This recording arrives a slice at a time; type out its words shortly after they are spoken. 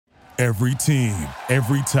Every team,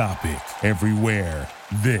 every topic, everywhere.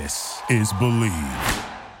 This is Believe.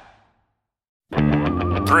 3,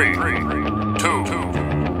 2,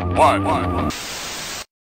 1.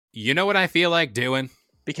 You know what I feel like doing?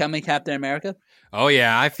 Becoming Captain America? Oh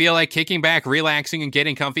yeah, I feel like kicking back, relaxing, and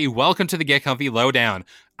getting comfy. Welcome to the Get Comfy Lowdown.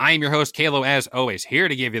 I am your host, Kalo, as always, here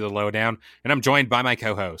to give you the lowdown, and I'm joined by my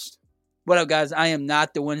co-host. What up, guys? I am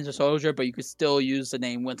not the Winter Soldier, but you could still use the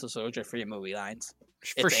name Winter Soldier for your movie lines.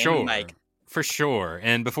 For sure. For sure.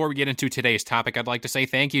 And before we get into today's topic, I'd like to say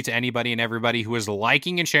thank you to anybody and everybody who is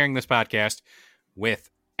liking and sharing this podcast with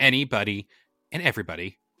anybody and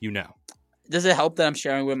everybody you know. Does it help that I'm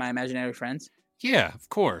sharing with my imaginary friends? Yeah, of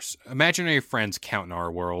course. Imaginary friends count in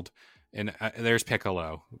our world. And there's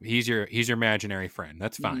Piccolo. He's your imaginary friend.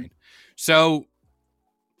 That's fine. Mm-hmm. So,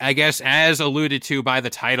 I guess as alluded to by the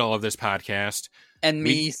title of this podcast. And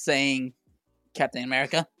me saying Captain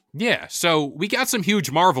America. Yeah, so we got some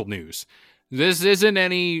huge Marvel news. This isn't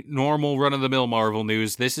any normal run-of-the-mill Marvel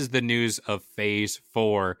news. This is the news of Phase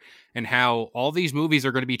 4 and how all these movies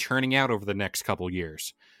are going to be churning out over the next couple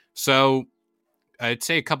years. So, I'd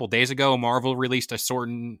say a couple days ago, Marvel released a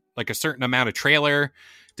certain amount of trailer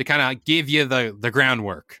to kind of give you the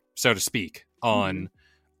groundwork, so to speak, on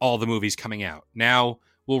all the movies coming out. Now,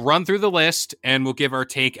 we'll run through the list and we'll give our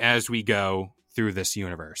take as we go through this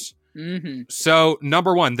universe. Mm-hmm. So,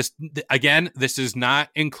 number one, this is not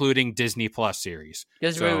including Disney Plus series.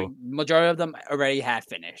 Because majority of them already have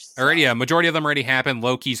finished. So. Majority of them already happened.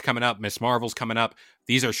 Loki's coming up. Miss Marvel's coming up.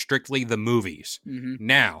 These are strictly the movies. Mm-hmm.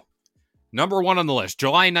 Now, number one on the list,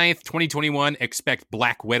 July 9th, 2021, expect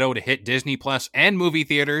Black Widow to hit Disney Plus and movie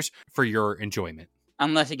theaters for your enjoyment.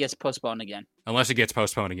 Unless it gets postponed again.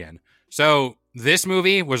 So, this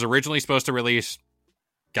movie was originally supposed to release...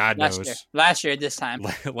 God knows. Last year, this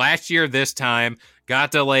time.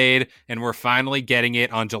 Got delayed, and we're finally getting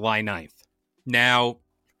it on July 9th. Now,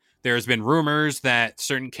 there's been rumors that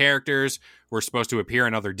certain characters were supposed to appear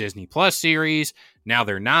in other Disney Plus series. Now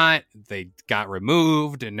they're not. They got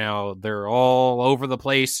removed, and now they're all over the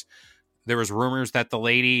place. There was rumors that the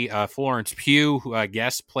lady, Florence Pugh, who I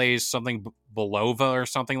guess plays something Belova or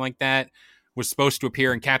something like that, was supposed to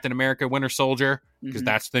appear in Captain America Winter Soldier, because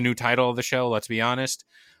that's the new title of the show, let's be honest.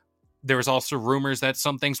 There was also rumors that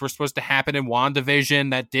some things were supposed to happen in WandaVision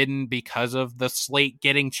that didn't because of the slate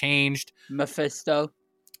getting changed. Mephisto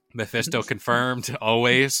confirmed,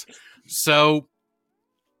 always. So,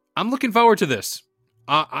 I'm looking forward to this.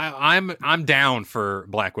 I'm down for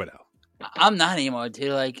Black Widow. I'm not anymore,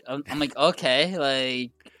 too. I'm like, okay,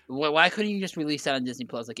 why couldn't you just release that on Disney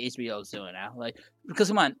Plus like HBO is doing now? Because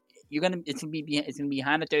come on. It's gonna be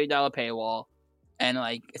behind a $30 paywall, and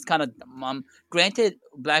it's kind of granted,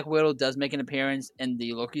 Black Widow does make an appearance in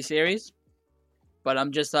the Loki series, but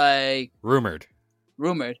I'm just rumored.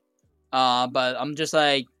 But I'm just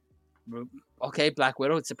okay, Black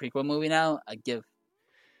Widow, it's a prequel movie now. I give.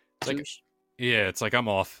 It's like I'm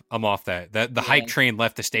off that. The hype train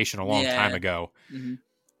left the station a long time ago. Mm-hmm.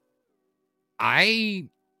 I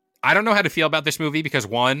don't know how to feel about this movie because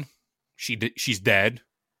one, she's dead.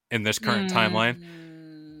 In this current timeline,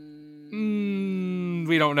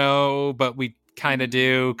 we don't know, but we kind of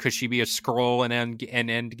do. Could she be a Skrull in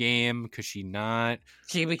Endgame? Could she not?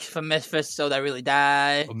 She be from Mephisto that really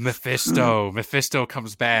died. Mephisto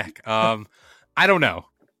comes back. I don't know.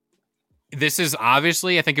 This is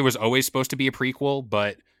obviously, I think it was always supposed to be a prequel,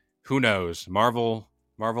 but who knows? Marvel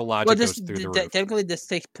logic goes through the roof. Technically, this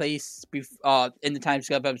takes place in the time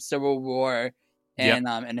skip of Civil War and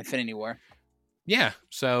Infinity War. Yeah,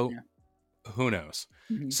 so who knows?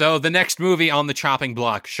 Mm-hmm. So the next movie on the chopping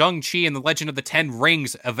block, Shang-Chi and the Legend of the Ten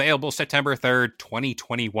Rings, available September 3rd,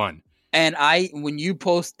 2021. And when you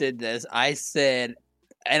posted this, I said,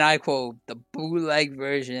 and I quote, the bootleg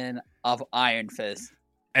version of Iron Fist.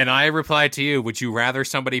 And I replied to you, would you rather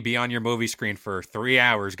somebody be on your movie screen for 3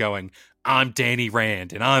 hours going, I'm Danny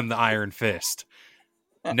Rand and I'm the Iron Fist?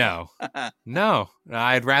 No. No,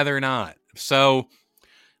 I'd rather not. So...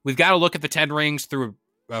 we've got to look at the Ten Rings through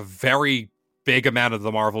a very big amount of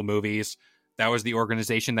the Marvel movies. That was the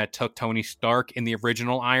organization that took Tony Stark in the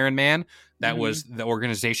original Iron Man. That was the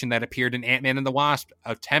organization that appeared in Ant-Man and the Wasp,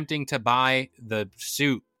 attempting to buy the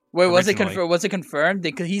suit. Wait, was it confirmed?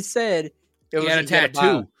 Because he said he had a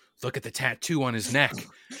tattoo. Look at the tattoo on his neck.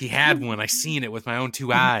 He had one. I seen it with my own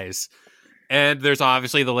two eyes. And there's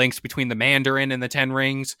obviously the links between the Mandarin and the Ten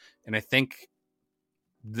Rings. And I think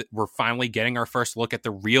we're finally getting our first look at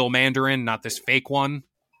the real Mandarin, not this fake one.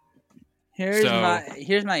 Here's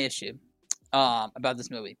my issue about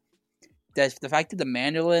this movie. The fact that the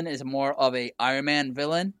Mandarin is more of a Iron Man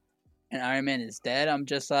villain and Iron Man is dead, I'm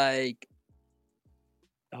just like,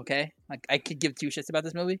 Okay, like I could give two shits about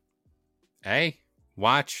this movie. Hey,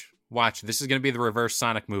 watch. This is going to be the reverse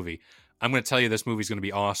Sonic movie. I'm going to tell you this movie's going to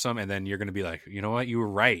be awesome, and then you're going to be like, you know what? You were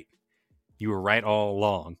right. You were right all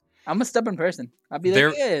along. I'm a stubborn person. I'll be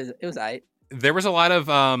like, yeah, it was aight. There was a lot of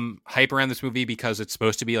hype around this movie because it's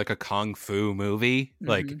supposed to be like a kung fu movie.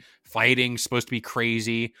 Like fighting supposed to be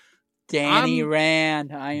crazy. Danny Rand.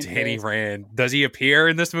 Danny Rand. Does he appear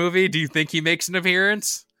in this movie? Do you think he makes an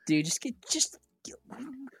appearance? Dude,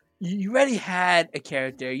 you already had a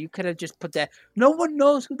character. You could have just put that. No one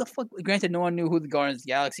knows who the fuck. Granted, no one knew who the Guardians of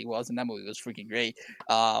the Galaxy was, and that movie was freaking great.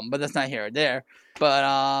 But that's not here or there. But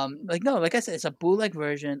like I said, it's a bootleg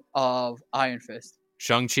version of Iron Fist.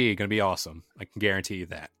 Shang-Chi gonna be awesome. I can guarantee you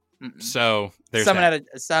that. So there's 6 out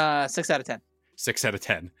of 10. 6 out of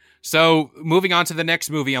 10. So moving on to the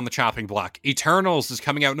next movie on the chopping block, Eternals is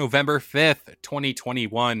coming out November 5th,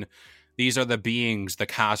 2021. These are the beings, the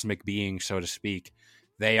cosmic beings, so to speak.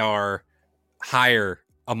 They are higher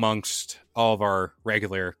amongst all of our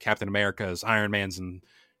regular Captain Americas, Iron Mans, and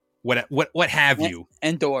what have you,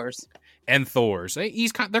 and Thors. And Thors. They're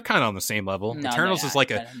kind of on the same level. No, Eternals is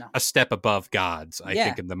like a step above gods, I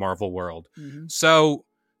think, in the Marvel world. Mm-hmm. So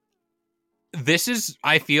this is,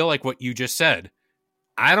 I feel like what you just said.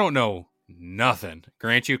 I don't know nothing.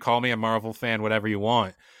 Grant you, call me a Marvel fan, whatever you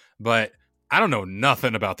want, but I don't know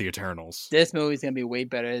nothing about the Eternals. This movie's going to be way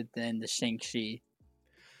better than the Shang-Chi.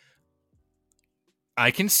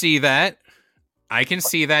 I can see that.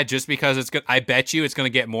 Just because it's good. I bet you it's going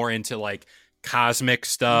to get more into like cosmic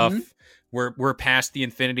stuff. Mm-hmm. We're past the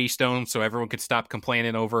Infinity Stone, so everyone could stop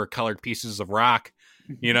complaining over colored pieces of rock.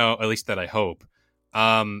 You know, at least that I hope.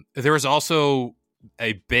 There was also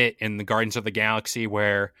a bit in the Guardians of the Galaxy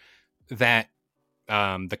where that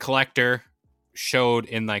the Collector showed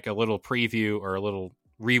in like a little preview or a little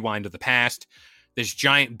rewind of the past this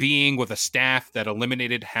giant being with a staff that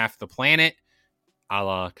eliminated half the planet, a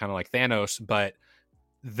la kind of like Thanos, but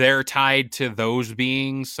they're tied to those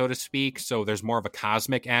beings, so to speak. So there's more of a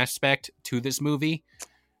cosmic aspect to this movie.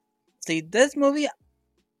 See, this movie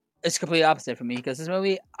is completely opposite for me because this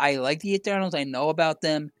movie, I like the Eternals. I know about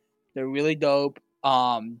them. They're really dope.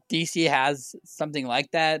 DC has something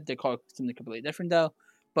like that. They're called something completely different though.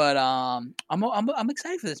 But I'm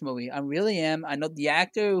excited for this movie. I really am. I know the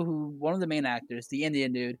actor one of the main actors, the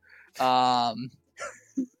Indian dude. I'm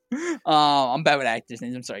bad with actors'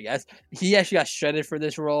 names. I'm sorry, guys. He actually got shredded for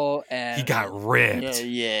this role, and he got ripped.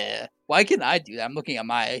 Yeah. Why can't I do that? I'm looking at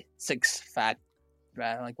my 6-pack.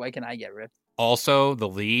 Like, why can't I get ripped? Also, the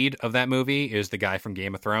lead of that movie is the guy from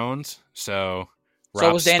Game of Thrones. So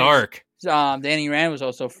Robb Stark. Danny Rand was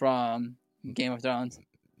also from Game of Thrones.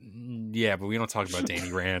 Yeah, but we don't talk about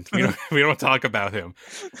Danny Rand. We don't talk about him.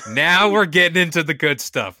 Now we're getting into the good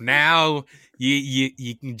stuff. Now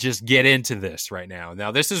you can just get into this right now. Now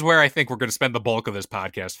this is where I think we're going to spend the bulk of this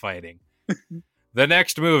podcast fighting. The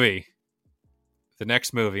next movie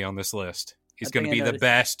on this list is going to be the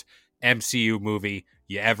best MCU movie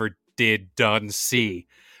you ever done see.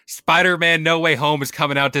 Spider-Man No Way Home is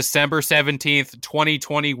coming out December 17th,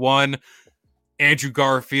 2021. Andrew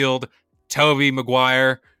Garfield, Tobey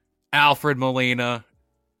Maguire, Alfred Molina,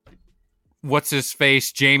 what's his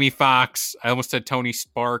face, Jamie Foxx, I almost said Tony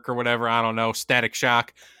Stark or whatever, I don't know, Static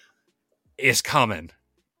Shock, is coming.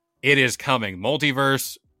 It is coming.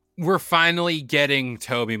 Multiverse, we're finally getting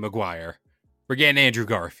Tobey Maguire. We're getting Andrew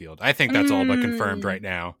Garfield. I think that's all but confirmed right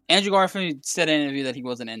now. Andrew Garfield said in an interview that he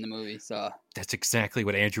wasn't in the movie, so... That's exactly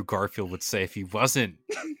what Andrew Garfield would say if he wasn't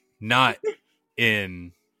not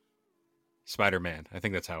in Spider-Man. I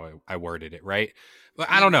think that's how I worded it, right? But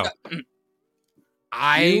I don't know.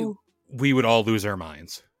 We would all lose our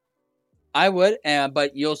minds. I would,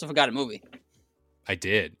 but you also forgot a movie. I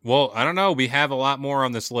did. Well, I don't know. We have a lot more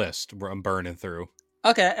on this list where I'm burning through.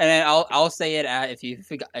 Okay, and then I'll say it if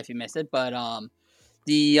you missed it. But I'm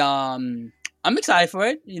excited for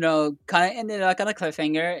it. You know, kind of ended like on a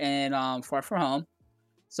cliffhanger and Far From Home.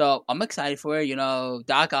 So I'm excited for it. You know,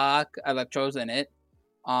 Doc Ock, Electro's in it.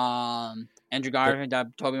 Andrew Garfield,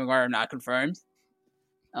 Tobey Maguire are not confirmed.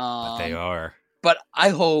 But they are. But I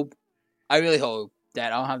really hope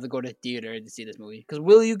that I don't have to go to theater to see this movie. Because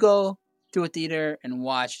will you go to a theater and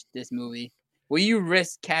watch this movie? Will you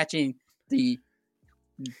risk catching the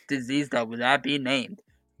disease that would not be named?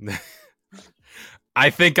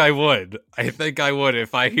 I think I would.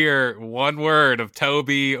 If I hear one word of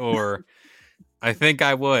Toby or... I think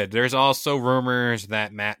I would. There's also rumors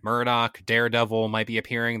that Matt Murdock, Daredevil, might be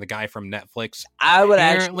appearing. The guy from Netflix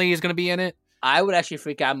apparently is going to be in it. I would actually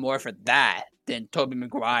freak out more for that than Tobey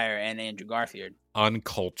Maguire and Andrew Garfield.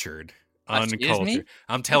 Uncultured. Excuse me? Uncultured.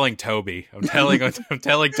 I'm telling Toby. I'm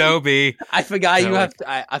telling Toby. I forgot you Telling-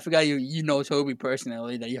 have. I forgot you know Toby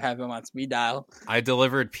personally, that you have him on speed dial. I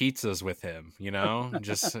delivered pizzas with him,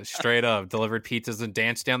 just straight up delivered pizzas and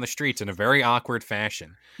danced down the streets in a very awkward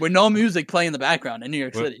fashion. With no music playing in the background in New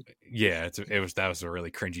York Well, City. Yeah, that was a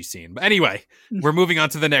really cringy scene. But anyway, we're moving on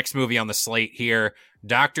to the next movie on the slate here.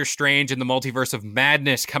 Doctor Strange in the Multiverse of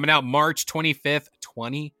Madness, coming out March 25th,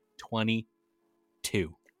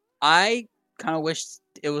 2022. I kind of wish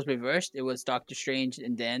it was reversed. It was Doctor Strange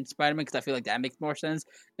and then Spider-Man, because I feel like that makes more sense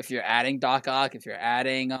if you're adding Doc Ock, if you're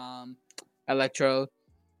adding Electro.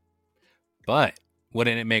 But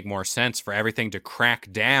wouldn't it make more sense for everything to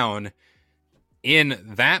crack down in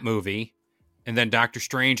that movie, and then Doctor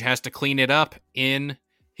Strange has to clean it up in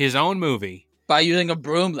his own movie? By using a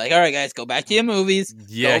broom, like, all right, guys, go back to your movies.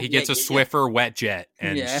 Yeah, he gets a Swiffer wet jet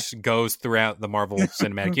and Yeah. just goes throughout the Marvel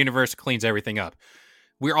Cinematic Universe, cleans everything up.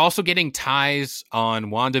 We're also getting ties on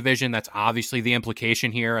WandaVision. That's obviously the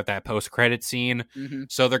implication here at that post-credit scene. Mm-hmm.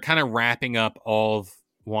 So they're kind of wrapping up all of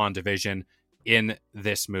WandaVision in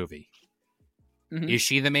this movie. Mhm. Is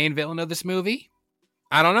she the main villain of this movie?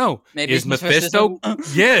 I don't know. Maybe Is it's Mephisto?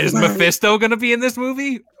 Yeah, is Mephisto going to be in this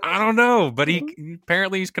movie? I don't know, but he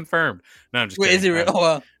apparently he's confirmed. No, I'm just Wait, kidding. is it real? Oh,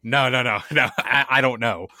 well, No. I don't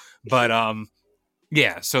know, but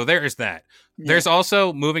yeah. So there's that. yeah. There's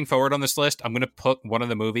also, moving forward on this list, I'm going to put one of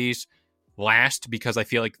the movies last because I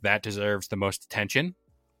feel like that deserves the most attention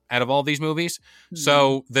out of all these movies.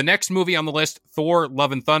 So the next movie on the list, Thor: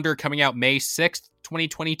 Love and Thunder, coming out May 6th,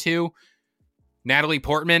 2022. Natalie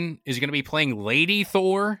Portman is going to be playing Lady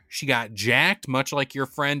Thor. She got jacked, much like your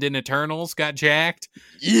friend in Eternals got jacked.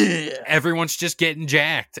 yeah. Everyone's just getting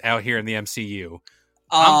jacked out here in the MCU.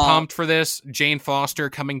 I'm pumped for this. Jane Foster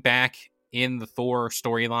coming back in the Thor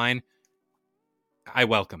storyline. I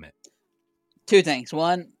welcome it. Two things.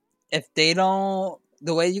 One, if they don't,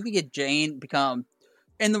 the way you could get Jane become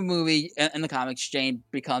in the movie, in the comics, Jane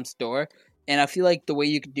becomes Thor, and I feel like the way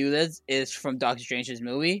you could do this is from Doctor Strange's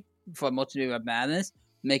movie for Multiverse of Madness,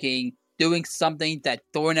 doing something that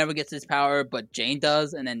Thor never gets his power, but Jane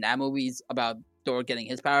does, and then that movie's about Thor getting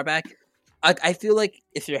his power back. I feel like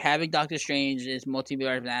if you're having Doctor Strange's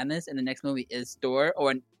Multiverse of Madness and the next movie is Thor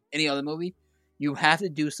or any other movie, you have to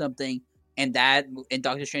do something in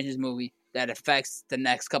Doctor Strange's movie that affects the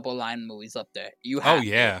next couple of line movies up there. You have Oh,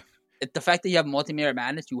 yeah. the fact that you have Multiverse of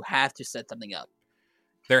Madness, you have to set something up.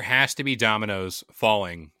 There has to be dominoes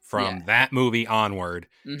falling from Yeah. that movie onward.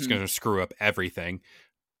 It's Mhm. going to screw up everything,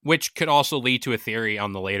 which could also lead to a theory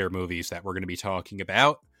on the later movies that we're going to be talking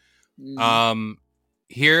about. Mhm.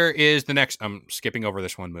 Here is the next. I'm skipping over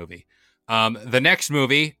this one movie. The next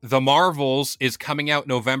movie, The Marvels, is coming out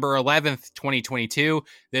November 11th, 2022.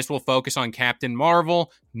 This will focus on Captain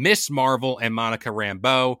Marvel, Miss Marvel, and Monica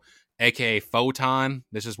Rambeau, aka Photon.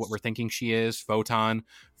 This is what we're thinking she is, Photon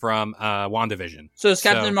from WandaVision. So it's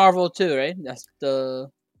Captain so- Marvel too, right? That's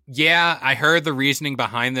the Yeah, I heard the reasoning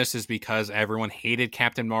behind this is because everyone hated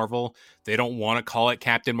Captain Marvel. They don't want to call it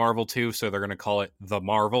Captain Marvel 2, so they're going to call it The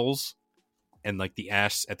Marvels. And like the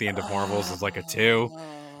S at the end of Marvels is like a 2.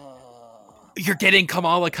 You're getting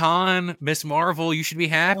Kamala Khan, Miss Marvel. You should be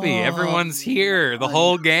happy. Oh, Everyone's here. The man.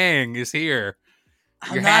 whole gang is here.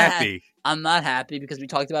 I'm You're not happy. I'm not happy because we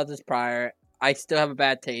talked about this prior. I still have a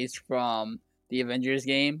bad taste from the Avengers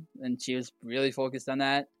game, and she was really focused on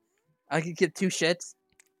that. I could give two shits.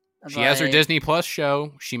 She has her Like, Disney Plus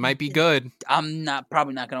show. She might be good. I'm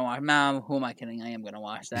probably not gonna watch. Mom, who am I kidding? I am gonna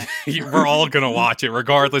watch that. We're all going to watch it,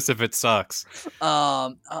 regardless if it sucks.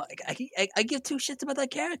 I give two shits about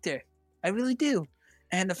that character. I really do.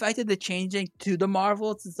 And the fact that they're changing to the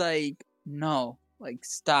Marvels is like, no, like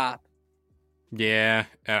stop. Yeah,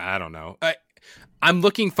 I don't know. I'm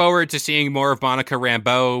looking forward to seeing more of Monica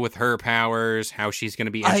Rambeau with her powers, how she's going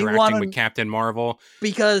to be I interacting wanna- with Captain Marvel.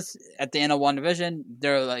 Because at the end of WandaVision,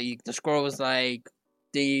 they're like, the squirrel was like,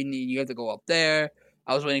 you have to go up there.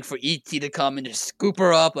 I was waiting for E.T. to come and just scoop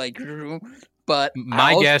her up, like, but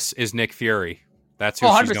My guess is Nick Fury. That's who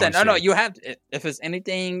Oh, she's 100%. going to No, see. you have to, if it's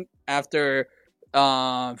anything after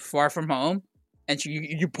Far From Home, and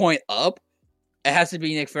you point up, it has to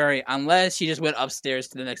be Nick Fury, unless she just went upstairs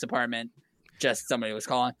to the next apartment. Just somebody was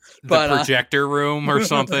calling. The But projector room or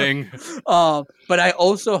something. But I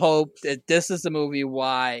also hope that this is the movie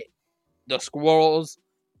why the Squirrels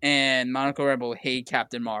and Monica Rambeau hate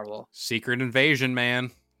Captain Marvel. Secret Invasion,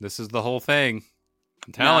 man. This is the whole thing.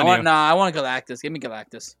 I'm Nah, telling you. I want Galactus. Give me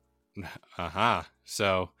Galactus. Uh-huh.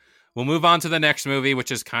 So we'll move on to the next movie,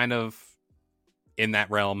 which is kind of in that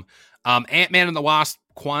realm. Ant-Man and the Wasp: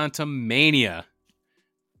 Quantumania,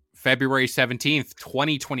 February 17th,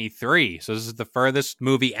 2023. So this is the furthest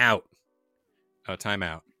movie out Time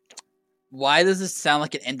out. Why does this sound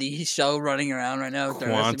like an indie show running around right now?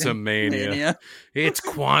 Quantum Mania. It's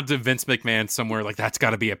Quantum Vince McMahon somewhere. Like, that's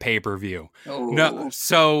got to be a pay-per-view. Oh. No,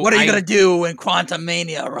 so what are you going to do when Quantum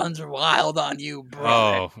Mania runs wild on you, bro?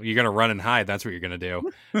 Oh, you're going to run and hide. That's what you're going to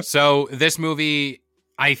do. So this movie,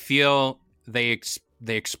 I feel they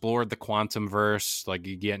explored the quantum verse, like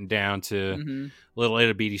you getting down to little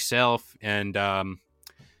itty bitty self. And,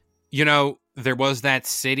 there was that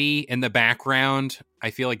city in the background.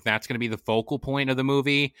 I feel like that's going to be the focal point of the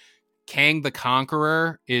movie. Kang the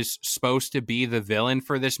Conqueror is supposed to be the villain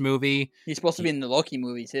for this movie. He's supposed to be in the Loki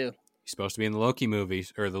movie, too. He's supposed to be in the Loki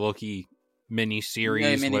movies, or the Loki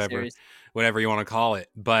mini-series, whatever you want to call it.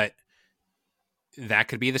 But that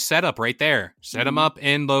could be the setup right there. Set him up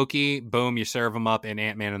in Loki. Boom, you serve him up in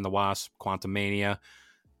Ant-Man and the Wasp, Quantum Mania.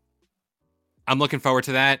 I'm looking forward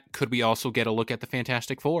to that. Could we also get a look at the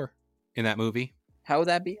Fantastic Four in that movie? How would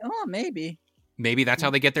that be? Oh, maybe. Maybe that's how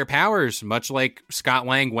they get their powers, much like Scott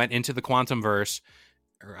Lang went into the quantum verse.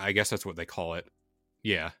 Or I guess that's what they call it.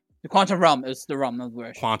 Yeah. The quantum realm. It's the realm, not the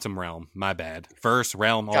verse. Quantum realm. My bad. Verse,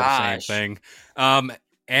 realm, all the same thing.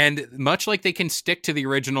 And much like they can stick to the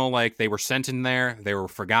original, like they were sent in there, they were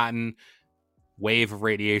forgotten, wave of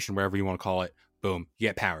radiation, whatever you want to call it. Boom. You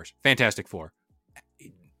get powers. Fantastic Four.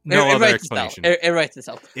 No other explanation. It writes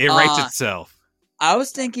itself. It writes itself. I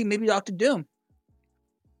was thinking maybe Doctor Doom.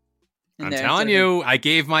 I'm telling you, I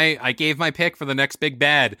gave my pick for the next big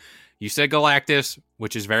bad. You said Galactus,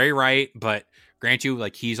 which is very right, but grant you,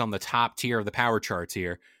 like, he's on the top tier of the power charts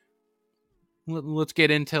here. Let's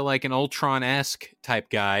get into like an Ultron-esque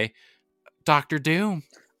type guy, Doctor Doom.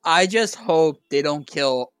 I just hope they don't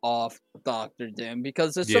kill off Doctor Doom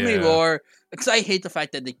because there's so many lore. Because I hate the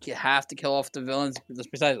fact that they have to kill off the villains.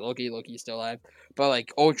 Besides Loki, Loki's still alive. But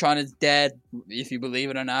like Ultron is dead, if you believe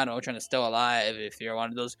it or not. Ultron is still alive if you're one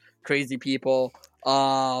of those crazy people.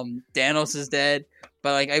 Thanos is dead.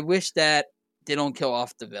 But like, I wish that they don't kill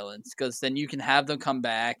off the villains because then you can have them come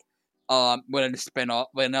back. With a spin-off,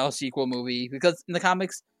 with another sequel movie, because in the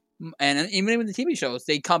comics and even in the TV shows,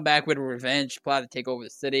 they come back with a revenge plot to take over the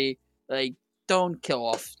city. Like, don't kill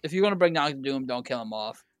off. If you're going to bring Doctor Doom, don't kill him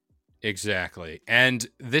off. Exactly. And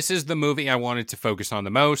this is the movie I wanted to focus on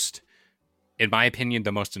the most. In my opinion,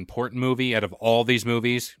 the most important movie out of all these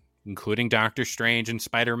movies, including Doctor Strange and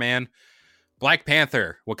Spider-Man. Black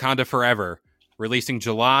Panther, Wakanda Forever, releasing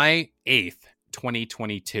July 8th,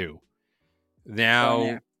 2022.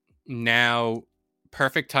 Now,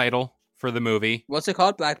 perfect title for the movie. What's it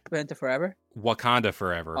called? Black Panther Forever? Wakanda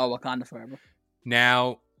Forever. Oh, Wakanda Forever.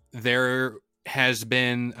 Now, there has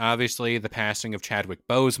been, obviously, the passing of Chadwick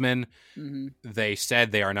Boseman. Mm-hmm. They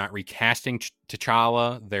said they are not recasting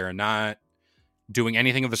T'Challa. They're not doing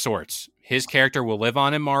anything of the sorts. His character will live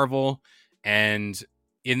on in Marvel, and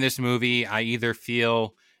in this movie, I either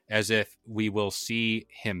feel as if we will see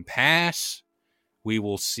him pass, we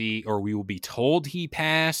will see, or we will be told he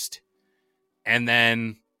passed, and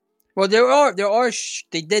then... Well,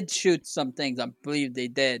 they did shoot some things, I believe they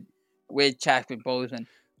did, with Chadwick Boseman.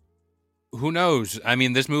 Who knows? I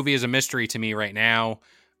mean, this movie is a mystery to me right now.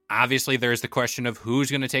 Obviously, there's the question of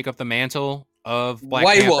who's going to take up the mantle of Black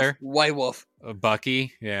Panther. White Wolf.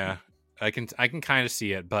 Bucky, yeah. I can kind of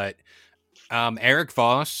see it, but... Eric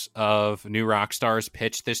Voss of New Rockstars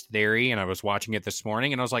pitched this theory, and I was watching it this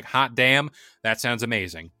morning, and I was like, hot damn, that sounds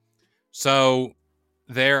amazing. So,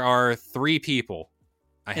 there are 3 people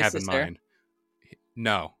I have in mind.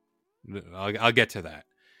 No. I'll get to that.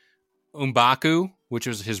 M'Baku, which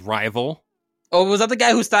was his rival. Oh, was that the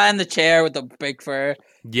guy who sat in the chair with the big fur?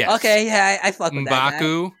 Yes. Okay, yeah, I fuck with that guy.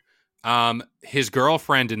 M'Baku, his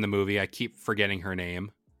girlfriend in the movie, I keep forgetting her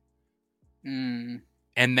name.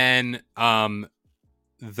 And then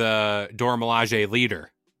the Dora Milaje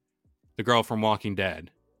leader, the girl from Walking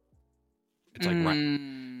Dead. It's like,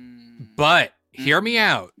 right. But hear me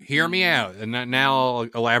out. And now I'll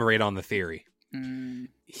elaborate on the theory.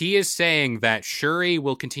 He is saying that Shuri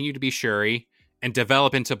will continue to be Shuri and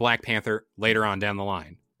develop into Black Panther later on down the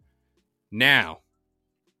line. Now,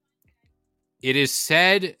 it is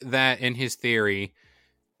said that in his theory,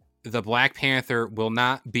 the Black Panther will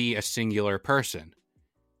not be a singular person.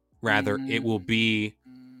 Rather, it will be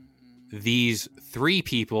these 3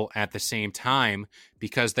 people at the same time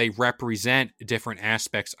because they represent different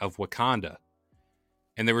aspects of Wakanda.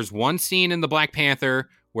 And there was one scene in the Black Panther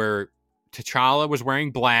where T'Challa was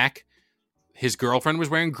wearing black, his girlfriend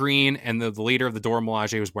was wearing green, and the leader of the Dora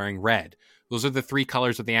Milaje was wearing red. Those are the 3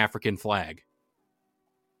 colors of the African flag.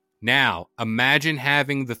 Now, imagine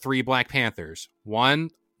having the 3 Black Panthers.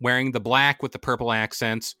 One wearing the black with the purple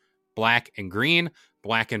accents, black and green,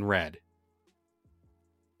 black and red.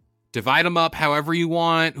 Divide them up however you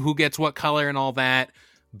want, who gets what color and all that.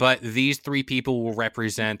 But these 3 people will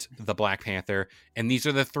represent the Black Panther. And these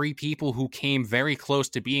are the 3 people who came very close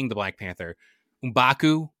to being the Black Panther.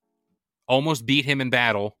 M'Baku almost beat him in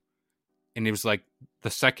battle. And he was like the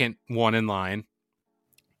second one in line.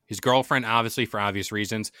 His girlfriend, obviously, for obvious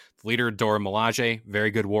reasons. The leader, Dora Milaje,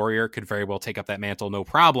 very good warrior, could very well take up that mantle, no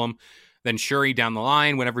problem. Then Shuri down the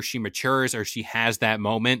line, whenever she matures or she has that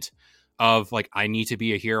moment of, like, I need to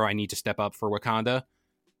be a hero, I need to step up for Wakanda,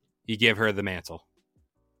 you give her the mantle.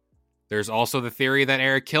 There's also the theory that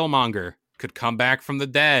Eric Killmonger could come back from the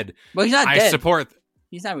dead. But he's not dead. I support...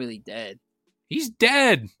 He's not really dead. He's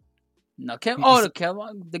dead! No,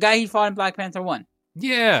 Killmonger, the guy he fought in Black Panther 1.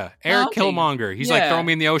 Yeah, Eric Killmonger. He's like, throw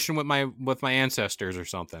me in the ocean with my ancestors or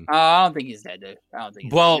something. I don't think he's dead, dude. I don't think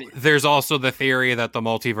he's dead. There's also the theory that the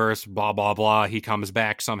multiverse, blah, blah, blah, he comes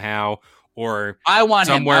back somehow, or I want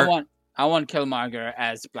somewhere... him. I want Killmonger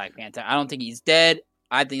as Black Panther. I don't think he's dead.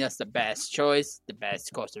 I think that's the best choice, the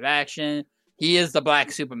best course of action. He is the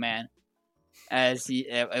Black Superman, as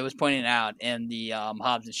it was pointed out in the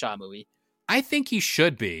Hobbs and Shaw movie. I think he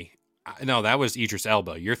should be. No, that was Idris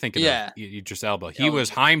Elba. You're thinking of Idris Elba. He was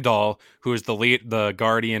Heimdall, who is the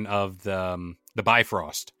guardian of the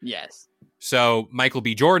Bifrost. Yes. So Michael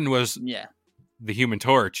B. Jordan was the Human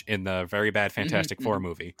Torch in the very bad Fantastic Four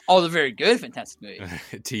movie. Oh, the very good Fantastic movie.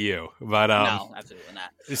 To you. But no, absolutely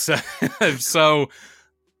not. So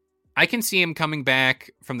I can see him coming back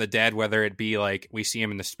from the dead, whether it be like we see him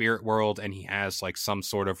in the spirit world and he has like some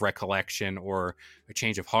sort of recollection or a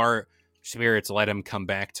change of heart. Spirits let him come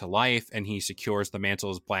back to life and he secures the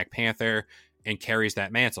mantle as Black Panther and carries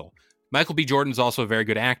that mantle. Michael B. Jordan's also a very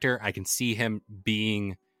good actor. I can see him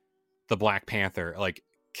being the Black Panther, like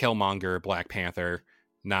Killmonger Black Panther,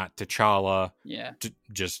 not T'Challa. Yeah.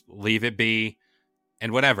 Just leave it be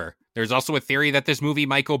and whatever. There's also a theory that this movie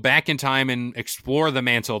might go back in time and explore the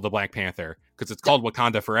mantle of the Black Panther because it's called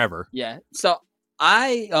Wakanda Forever. Yeah. So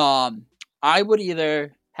I would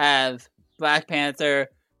either have Black Panther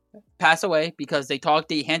pass away because they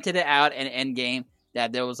hinted it out in Endgame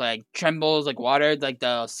that there was like trembles, like water, like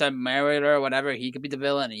the submariner or whatever. He could be the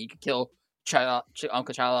villain and he could kill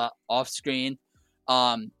Uncle T'Challa off screen.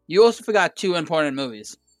 You also forgot 2 important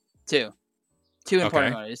movies. Two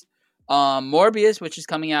important movies. Morbius, which is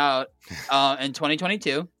coming out in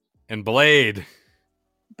 2022, and Blade.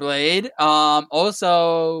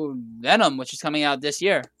 Also Venom, which is coming out this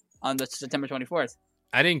year on the September 24th.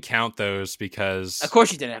 I didn't count those because... Of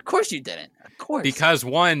course you didn't. Of course. Because,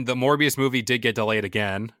 one, the Morbius movie did get delayed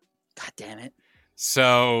again. God damn it.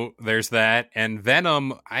 So, there's that. And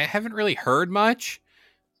Venom, I haven't really heard much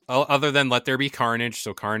other than Let There Be Carnage.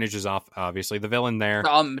 So, Carnage is obviously the villain there.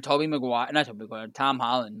 Tom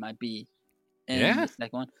Holland might be in the second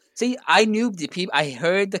one. See, I knew the people. I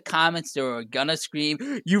heard the comments that were gonna scream,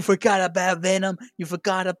 "You forgot about Venom. You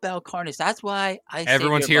forgot about Carnage." That's why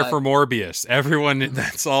everyone's here for Morbius. Everyone,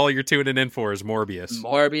 that's all you're tuning in for is Morbius.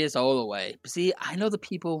 Morbius all the way. See, I know the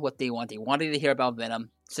people what they want. They wanted to hear about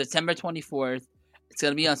Venom. September 24th. It's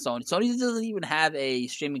gonna be on Sony. Sony doesn't even have a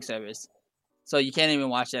streaming service, so you can't even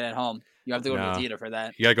watch that at home. You have to go to the theater for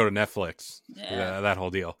that. You gotta go to Netflix. Yeah. That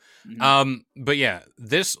whole deal. Mm-hmm. But yeah,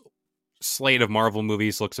 this slate of Marvel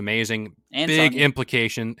movies looks amazing. And big Sony.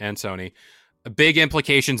 implication and Sony. Big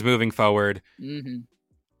implications moving forward. Mm-hmm.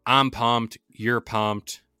 I'm pumped. You're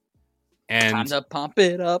pumped. And time to pump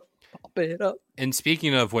it up. Pump it up. And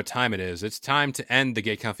speaking of what time it is, it's time to end the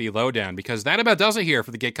Get Comfy Lowdown because that about does it here for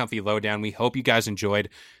the Get Comfy Lowdown. We hope you guys enjoyed.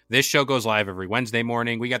 This show goes live every Wednesday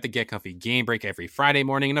morning. We got the Get Comfy Game Break every Friday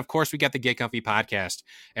morning. And of course, we got the Get Comfy Podcast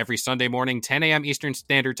every Sunday morning, 10 a.m. Eastern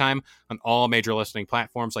Standard Time on all major listening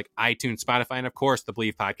platforms like iTunes, Spotify, and of course, the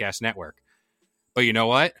Believe Podcast Network. But you know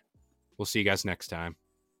what? We'll see you guys next time.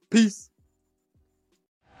 Peace.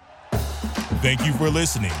 Thank you for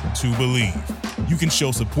listening to Believe. You can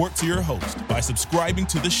show support to your host by subscribing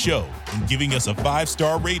to the show and giving us a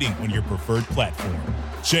 5-star rating on your preferred platform.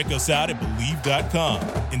 Check us out at Believe.com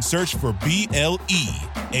and search for BLEAV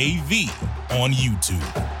on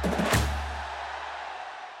YouTube.